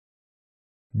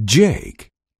Jake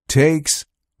takes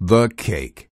the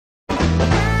cake.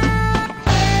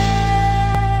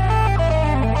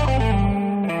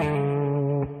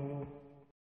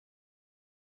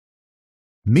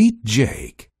 Meet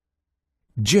Jake.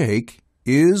 Jake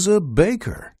is a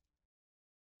baker.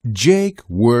 Jake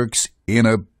works in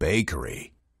a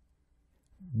bakery.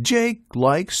 Jake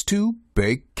likes to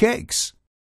bake cakes.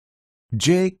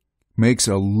 Jake makes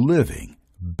a living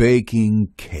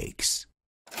baking cakes.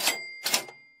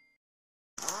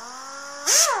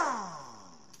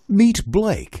 Meet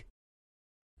Blake.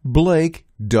 Blake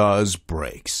does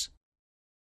brakes.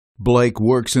 Blake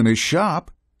works in a shop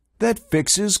that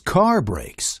fixes car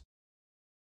brakes.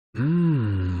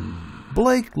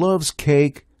 Blake loves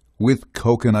cake with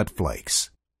coconut flakes.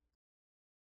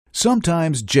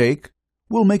 Sometimes Jake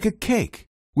will make a cake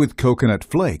with coconut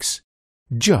flakes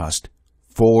just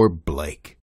for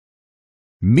Blake.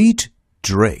 Meet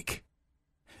Drake.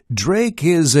 Drake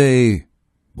is a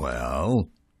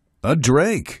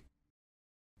drake.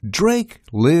 Drake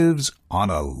lives on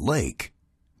a lake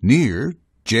near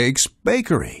Jake's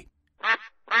bakery.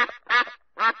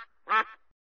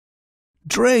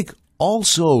 Drake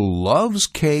also loves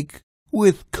cake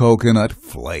with coconut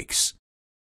flakes.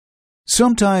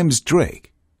 Sometimes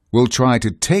Drake will try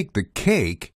to take the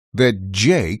cake that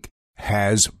Jake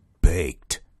has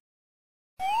baked.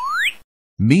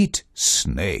 Meet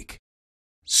Snake.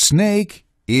 Snake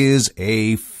is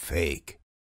a fake.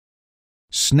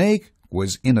 Snake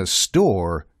was in a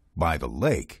store by the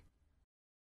lake.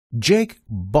 Jake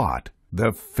bought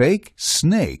the fake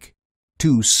snake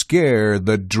to scare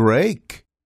the Drake.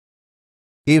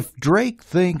 If Drake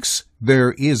thinks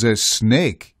there is a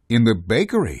snake in the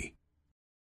bakery,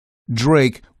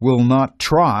 Drake will not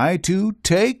try to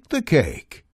take the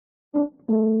cake.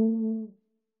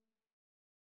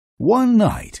 One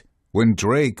night, when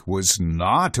Drake was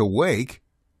not awake,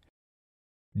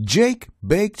 Jake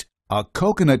baked a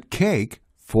coconut cake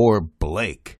for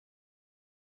Blake.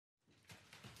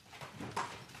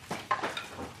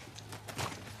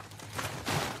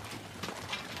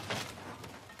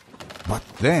 But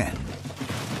then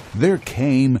there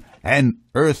came an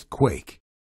earthquake,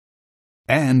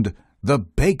 and the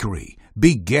bakery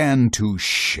began to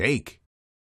shake.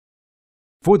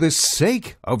 For the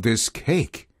sake of this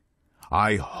cake,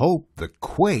 I hope the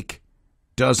quake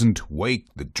doesn't wake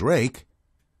the Drake.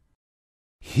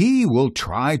 He will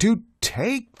try to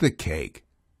take the cake,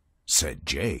 said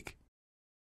Jake.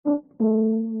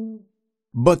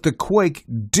 But the quake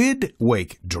did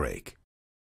wake Drake.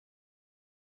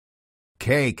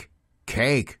 Cake,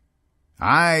 cake,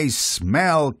 I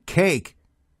smell cake,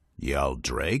 yelled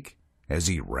Drake as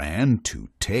he ran to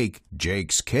take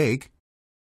Jake's cake.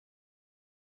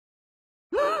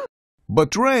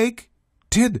 But Drake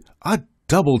did a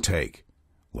double take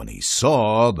when he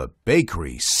saw the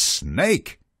bakery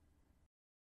snake.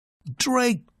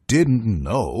 Drake didn't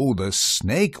know the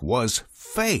snake was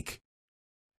fake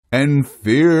and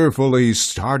fearfully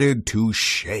started to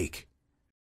shake.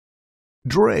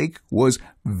 Drake was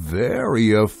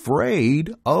very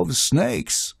afraid of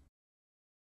snakes.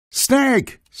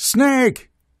 Snake!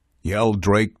 Snake! Yelled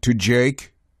Drake to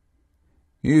Jake.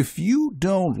 If you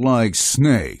don't like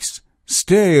snakes,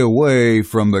 stay away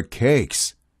from the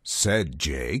cakes, said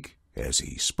Jake as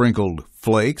he sprinkled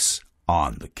flakes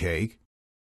on the cake.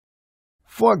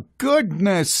 For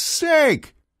goodness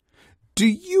sake! Do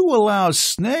you allow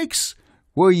snakes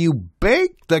where you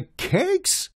bake the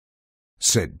cakes?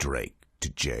 Said Drake to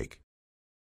Jake.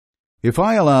 If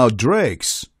I allow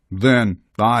drakes, then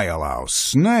I allow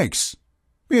snakes.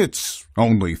 It's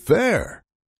only fair,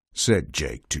 said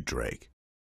Jake to Drake.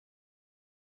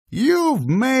 You've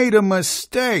made a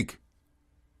mistake,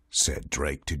 said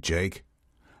Drake to Jake.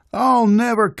 I'll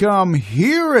never come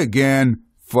here again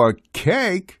for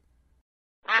cake.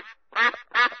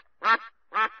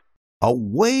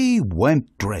 Away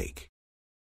went Drake,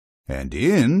 and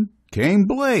in came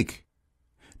Blake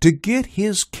to get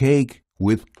his cake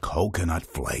with coconut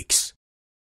flakes.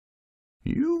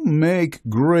 You make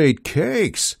great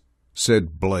cakes,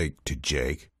 said Blake to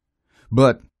Jake,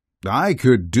 but I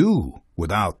could do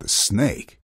without the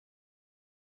snake.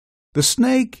 The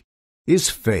snake is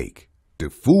fake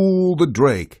to fool the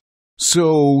Drake,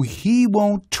 so he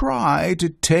won't try to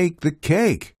take the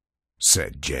cake,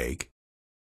 said Jake.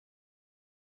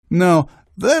 Now,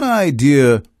 that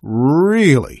idea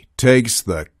really takes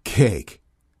the cake,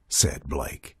 said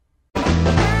Blake.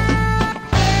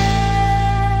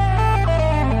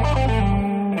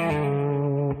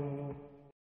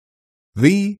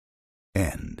 The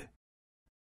end.